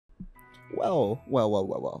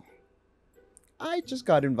Well. I just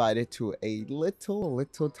got invited to a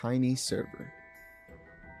little tiny server.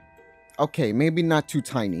 Okay, maybe not too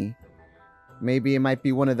tiny. Maybe it might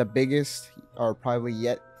be one of the biggest, or probably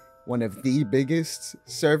yet one of the biggest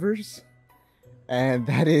servers. And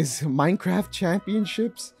that is Minecraft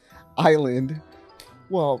Championships Island.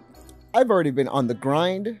 Well, I've already been on the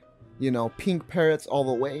grind, you know, pink parrots all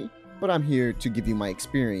the way, but I'm here to give you my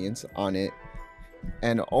experience on it.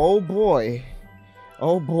 And oh boy,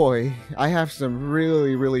 I have some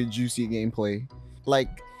really juicy gameplay.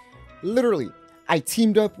 Like, literally, I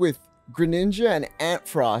teamed up with Greninja and Ant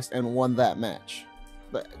Frost and won that match.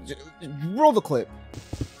 But roll the clip.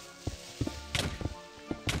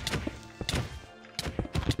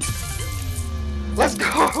 Let's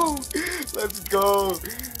go! Let's go!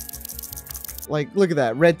 Like, look at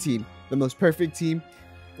that. Red team. The most perfect team.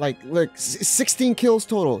 Like, look. 16 kills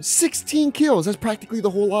total. 16 kills! That's practically the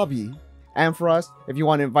whole lobby. And for us, if you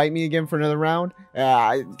want to invite me again for another round,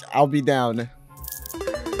 I'll be down.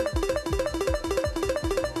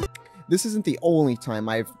 This isn't the only time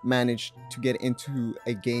I've managed to get into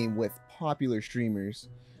a game with popular streamers.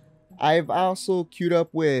 I've also queued up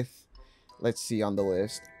with, let's see on the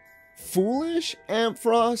list, Foolish, Ant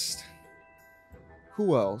Frost,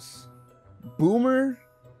 who else? Boomer,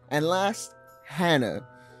 and last, Hannah.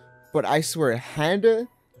 But I swear, Hannah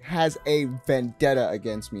has a vendetta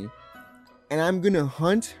against me. And I'm gonna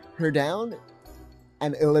hunt her down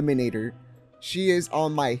and eliminate her. She is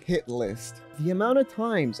on my hit list. The amount of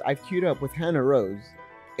times I've queued up with Hannah Rose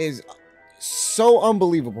is so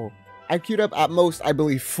unbelievable. I've queued up at most, I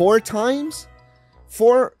believe, 4 times?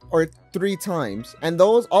 4 or 3 times. And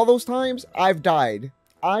all those times, I've died.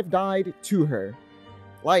 I've died to her.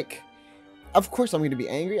 Like, of course I'm gonna be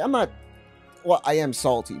angry. I'm not, well, I am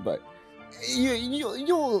salty, but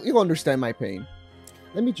you'll understand my pain.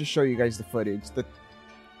 Let me just show you guys the footage. The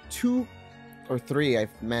 2 or 3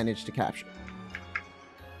 I've managed to capture.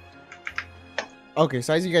 Okay,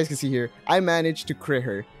 so as you guys can see here, I managed to crit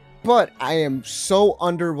her. But I am so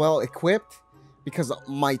underwell equipped because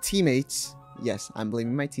my teammates, yes, I'm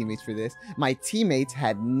blaming my teammates for this. My teammates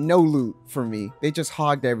had no loot for me. They just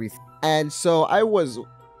hogged everything. And so I was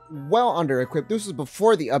well under equipped. This was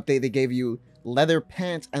before the update. They gave you leather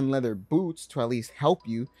pants and leather boots to at least help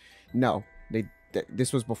you. No,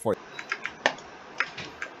 this was before.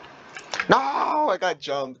 No, I got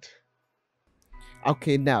jumped.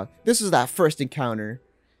 Okay, now, this is that first encounter.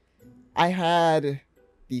 I had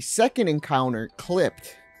the second encounter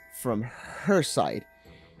clipped from her side.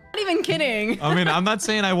 Not even kidding. I mean, I'm not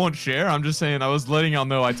saying I won't share. I'm just saying I was letting y'all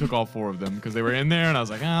know I took all 4 of them because they were in there, and I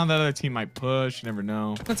was like, oh, that other team might push. You never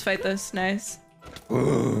know. Let's fight this. Nice.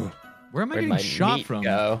 Where am I getting shot from?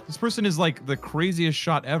 This person is like the craziest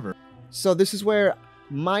shot ever. So this is where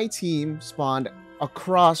my team spawned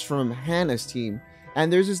across from Hannah's team.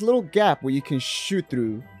 And there's this little gap where you can shoot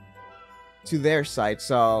through to their side.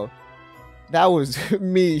 So that was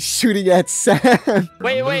me shooting at Sam.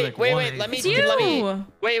 Wait. Let me.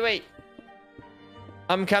 Wait.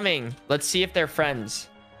 I'm coming. Let's see if they're friends.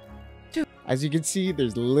 As you can see,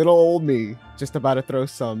 there's little old me just about to throw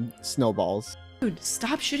some snowballs. Dude,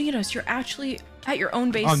 stop shooting at us. You're actually at your own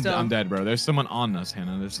base still. I'm dead, bro. There's someone on us,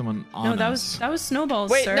 Hannah. There's someone on us. No, that was snowballs,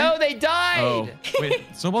 Wait, sir. no, they died. Oh, wait.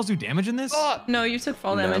 Snowballs do damage in this? Oh. No, you took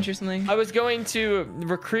fall damage or something. I was going to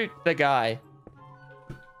recruit the guy.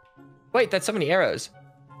 Wait, that's so many arrows.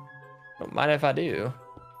 Don't mind if I do.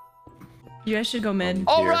 You guys should go mid.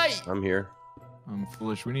 All right. I'm here. I'm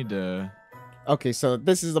foolish. We need to... Okay, so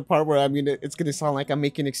this is the part where it's gonna sound like I'm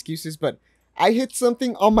making excuses, but I hit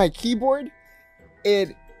something on my keyboard.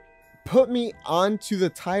 It put me onto the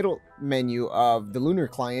title menu of the Lunar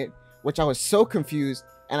client, which I was so confused,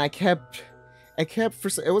 and it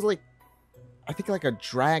was like, I think like a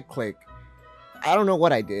drag click. I don't know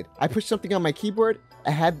what I did. I pushed something on my keyboard.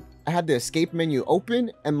 I had the escape menu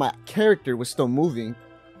open, and my character was still moving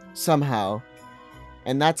somehow.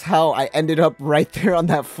 And that's how I ended up right there on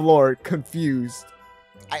that floor, confused.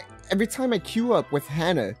 Every time I queue up with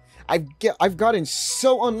Hannah, I've gotten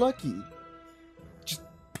so unlucky. Just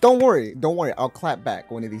don't worry, I'll clap back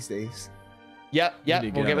one of these days. Yep,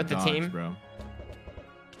 we'll get with the team. Bro.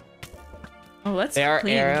 Oh, let's They are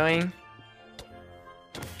arrowing.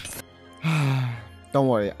 Don't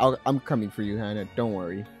worry, I'm coming for you, Hannah. Don't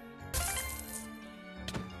worry.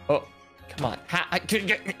 Oh, come on.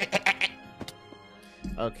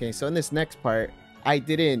 Okay, so in this next part, I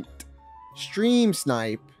didn't stream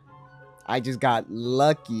snipe. I just got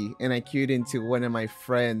lucky and I queued into one of my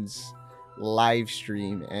friends' live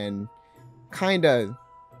stream and kind of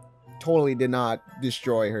totally did not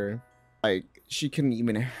destroy her. Like, she couldn't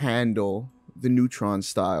even handle the neutron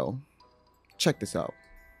style. Check this out.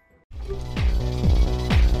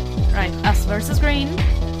 Right, us versus green.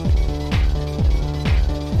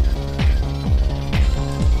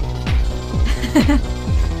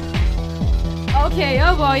 Okay,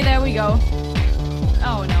 oh boy, there we go.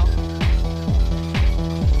 Oh no.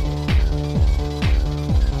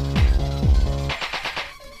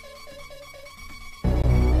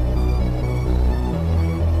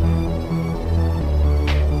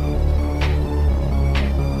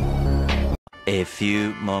 A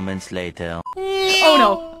few moments later. Oh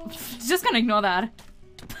no. Just gonna ignore that.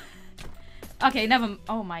 Okay, never.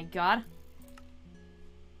 Oh my god.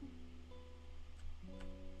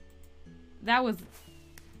 That was.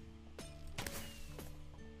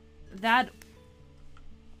 That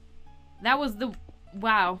was the.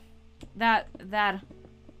 Wow. That.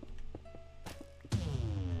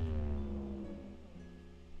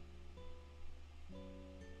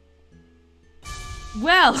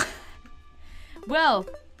 Well. Well.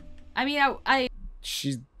 I mean, I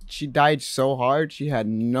She died so hard, she had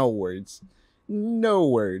no words. No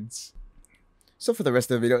words. So for the rest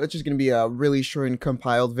of the video, it's just going to be a really short and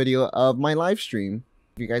compiled video of my live stream.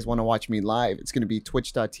 If you guys want to watch me live, it's going to be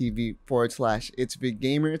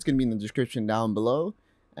twitch.tv/itsbiggamer. It's going to be in the description down below.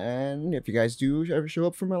 And if you guys do ever show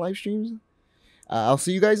up for my live streams, I'll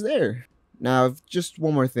see you guys there. Now, just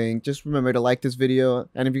one more thing. Just remember to like this video.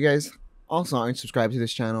 And if you guys also aren't subscribed to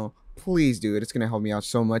this channel, please do it. It's going to help me out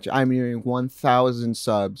so much. I'm nearing 1,000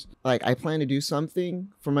 subs. Like, I plan to do something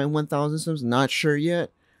for my 1,000 subs. Not sure yet,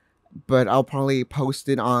 but I'll probably post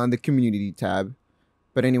it on the community tab.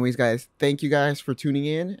 But anyways, guys, thank you guys for tuning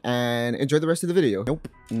in and enjoy the rest of the video. Nope,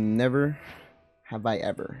 never have I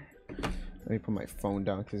ever. Let me put my phone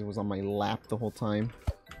down because it was on my lap the whole time.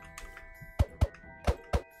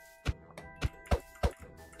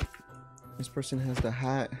 This person has the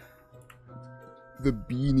hat. The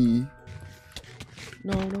beanie.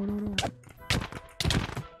 No.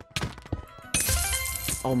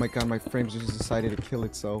 Oh my god, my frame just decided to kill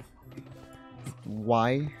itself.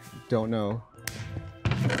 Why? Don't know.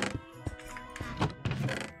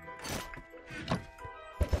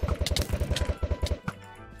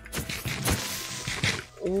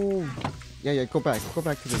 Oh. Yeah, go back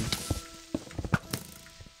to them.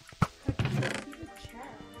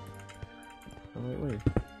 Wait.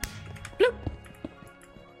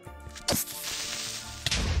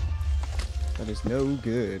 That is no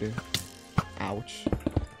good. Ouch.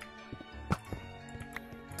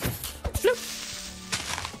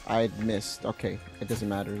 I missed. Okay, it doesn't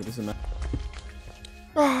matter. It doesn't matter.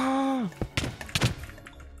 Ah!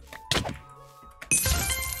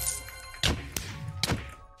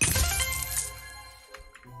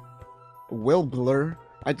 Will Blur.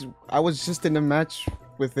 I was just in a match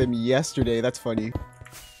with him yesterday. That's funny.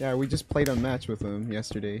 Yeah, we just played a match with him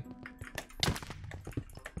yesterday.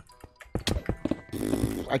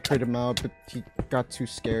 I crit him out, but he got too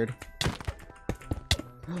scared.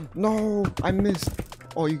 No, I missed.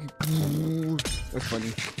 Oh, you. That's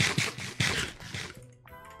funny.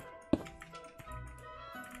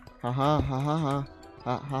 Ha.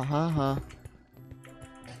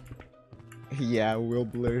 Yeah, Will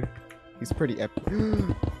Blur. He's pretty epic.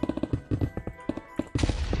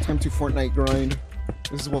 Time to Fortnite grind.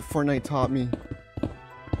 This is what Fortnite taught me.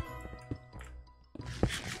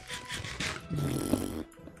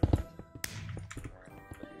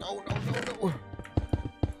 No.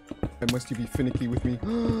 Why must you be finicky with me?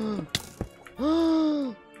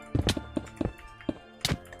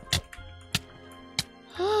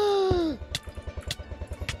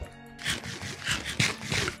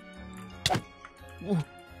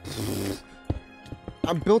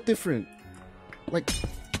 I'm built different. Like,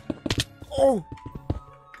 oh,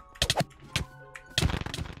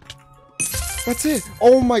 that's it.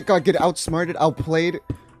 Oh my god, get outsmarted, outplayed.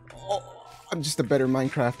 Oh, I'm just a better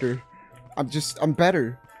Minecrafter. I'm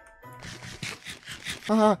better.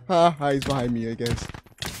 Haha, he's behind me, I guess.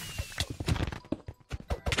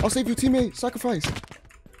 I'll save you, teammate. Sacrifice.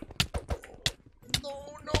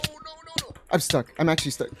 No. I'm stuck. I'm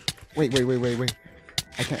actually stuck. Wait.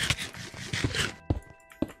 I can't.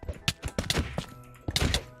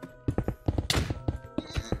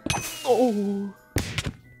 Oh.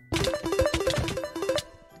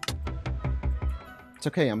 It's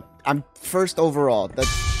okay. I'm first overall.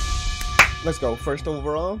 Let's go. First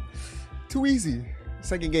overall. Too easy.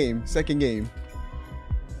 Second game.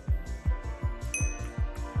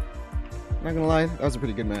 Not gonna lie, that was a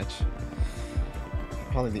pretty good match.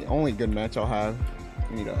 Probably the only good match I'll have.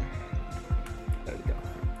 We need a. There we go.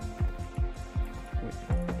 Wait.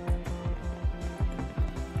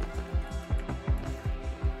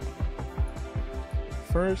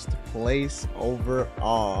 First place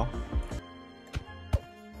overall.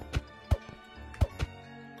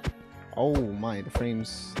 Oh my, the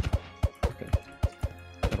frames. Okay.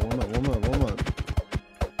 Gotta warm up.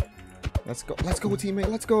 Let's go, teammate,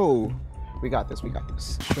 let's go. We got this.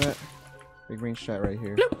 Strat. Big range strat right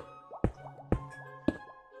here. Bloop.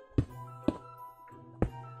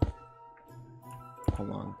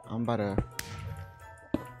 Hold on, I'm about to...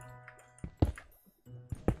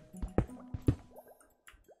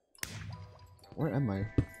 Where am I?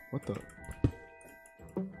 What the...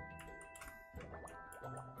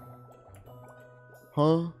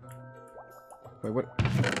 Huh? Wait,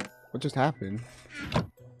 what just happened?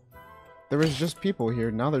 There was just people here,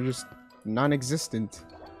 now they're just non-existent.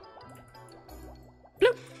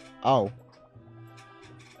 Bloop. Oh.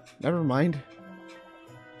 Never mind.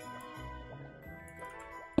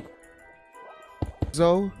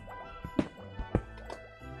 So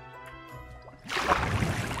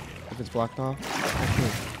if it's blocked off,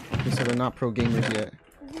 okay, so they're not pro gamers yet.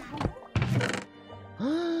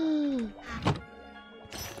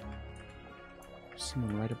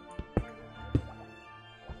 Someone right up.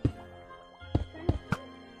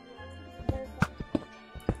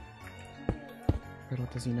 But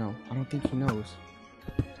what does he know? I don't think he knows.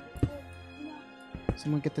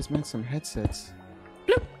 Someone get this man some headsets.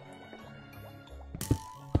 Bloop.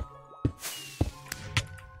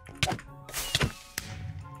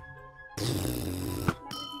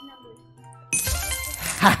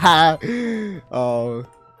 Haha! Oh,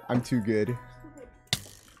 I'm too good.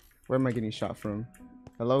 Where am I getting shot from?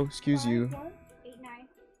 Hello? Excuse you.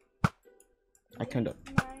 I kinda.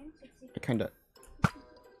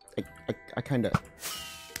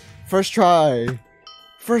 First try!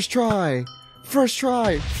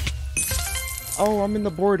 Oh, I'm in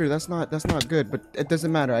the border. That's not good, but it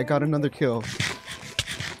doesn't matter. I got another kill.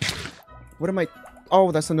 What am I?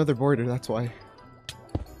 Oh, that's another border. That's why.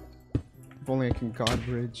 If only I can God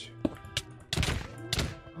bridge.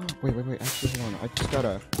 Wait. Actually, hold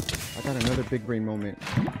on. I got another big brain moment.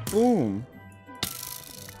 Boom.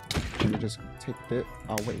 Let me just take this.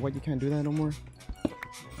 Oh, wait. What? You can't do that no more?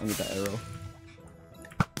 I need that arrow.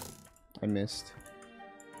 I missed.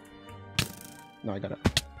 No, I got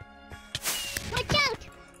it. Watch out!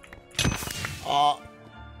 Oh.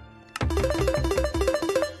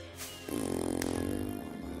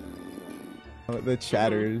 The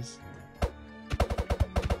chatters.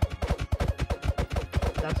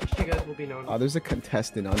 That's what you guys will be known. Oh, there's a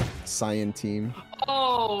contestant on Cyan team.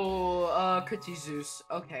 Oh, Kritzy Zeus.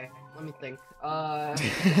 Okay, let me think.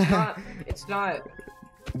 It's not.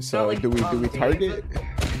 So like, do we target?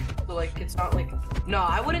 So like it's not like no,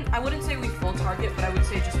 I wouldn't say we full target, but I would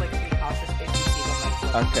say just like be cautious if you see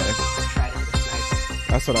them. Like, okay. Try to hit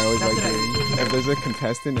this That's what I always like doing. If there's a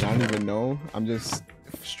contestant and I don't even know, I'm just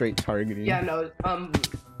straight targeting. Yeah, no,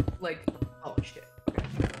 like oh shit. Okay.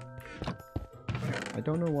 I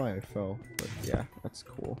don't know why I fell, but yeah, that's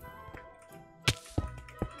cool.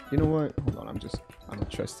 You know what? Hold on, I don't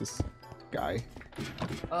trust this guy.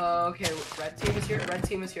 Okay, red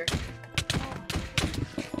team is here.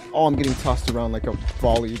 Oh, I'm getting tossed around like a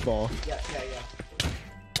volleyball. Yeah.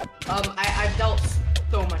 I've dealt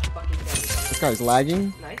so much fucking damage. This guy's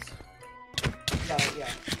lagging. Nice. Yeah.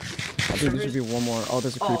 I think there should be one more. Oh,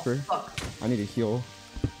 there's a creeper. Fuck. I need to heal.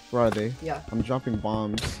 Where are they? Yeah. I'm dropping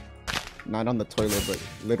bombs. Not on the toilet, but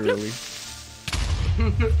literally.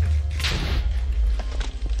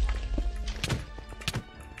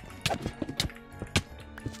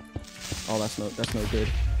 Oh, that's no good.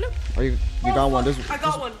 Are you got one? I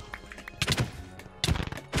got one.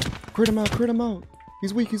 Crit him out.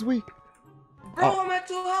 He's weak. Bro, I'm at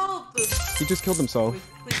 2 health. He just killed himself.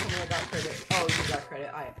 Please tell me I got credit. Oh, you got credit.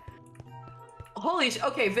 Holy sh.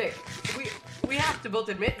 Okay, Vic. We have to both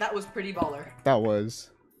admit that was pretty baller. That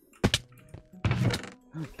was.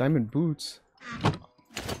 Diamond boots.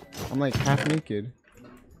 I'm like half naked.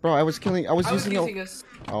 Bro, I was using a...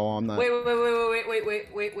 Oh, I'm not. Wait.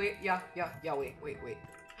 Yeah, wait.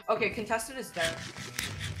 Okay, contestant is dead.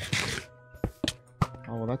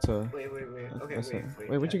 Oh, well, that's a... Wait. Okay,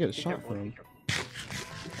 wait. Where'd you get shot from?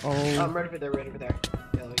 Oh. Right over there.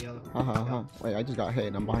 Yellow. Haha. Wait, I just got hit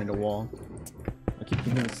and I'm behind a wall. I keep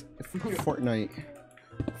thinking it's Fortnite.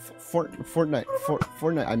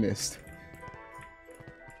 Fortnite, I missed.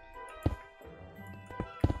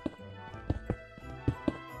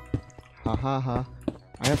 Ha.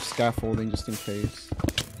 I have scaffolding just in case.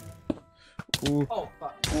 Ooh. Oh,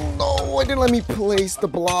 fuck. No, it didn't let me place the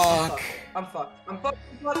block. I'm fucked.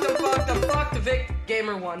 Vic,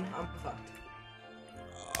 gamer 1. I'm fucked.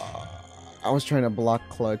 I was trying to block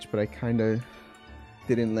clutch, but I kinda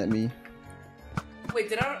didn't let me. Wait,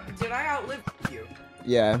 did I outlive you?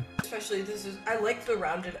 Yeah. Especially I like the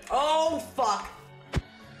rounded. Oh fuck.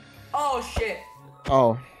 Oh shit.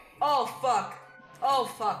 Oh. Oh fuck. Oh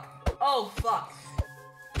fuck. Oh fuck.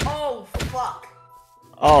 Oh fuck.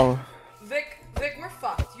 Oh. Vic, we're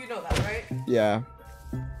fucked. You know that, right? Yeah.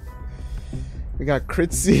 We got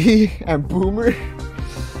Critzy and Boomer.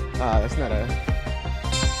 That's not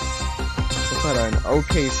an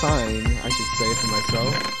okay sign, I should say for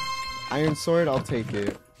myself. Iron Sword, I'll take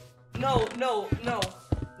it. No.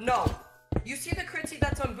 You see the Critzy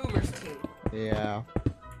that's on Boomer's team? Yeah.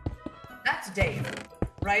 That's Dave,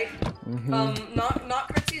 right? Mm-hmm. Not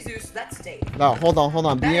Critzy Zeus. That's Dave. No, hold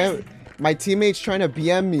on. That is- My teammates trying to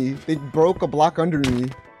BM me. They broke a block under me.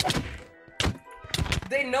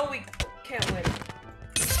 They know we can't win.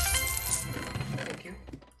 Thank you.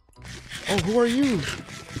 Oh, who are you?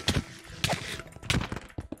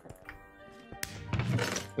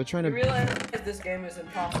 They're trying You to. realize this game is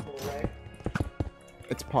impossible, right?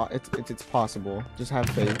 It's possible. Just have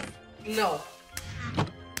faith. No.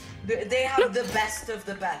 They have the best of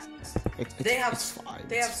the best. They have fine.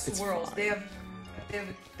 They have It's swirls. fine.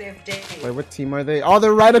 They have Dave. Wait, what team are they? Oh,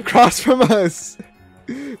 they're right across from us.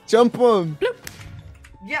 Jump them.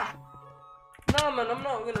 Yeah. Nah, man, I'm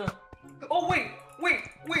not gonna. Oh wait.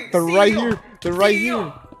 They're CEO. right here. They're right CEO.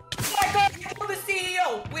 here. Oh my god, I killed the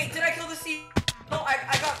CEO. Wait, did I kill the CEO? No, I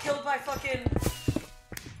got killed by fucking.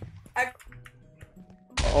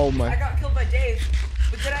 Oh I my. got killed by Dave.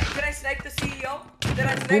 But did I snipe the CEO? Did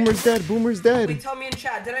I snipe? Boomer's dead. Wait, tell me in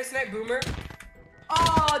chat. Did I snipe Boomer?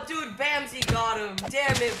 Oh, dude, Bamsy got him.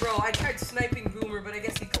 Damn it, bro. I tried sniping Boomer, but I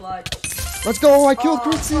guess he clutched. Let's go. I killed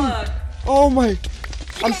Critzy. Fuck. Oh my.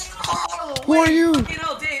 Who are you? You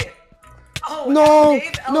know, Dave. Oh, No,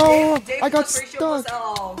 Dave, no, Dave I got plus ratio plus- stuck.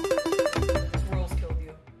 Oh. Swirls killed you.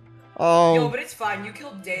 Yo, Oh. but it's fine. You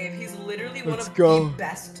killed Dave. He's literally one Let's of go. the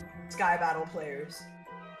best Sky Battle players.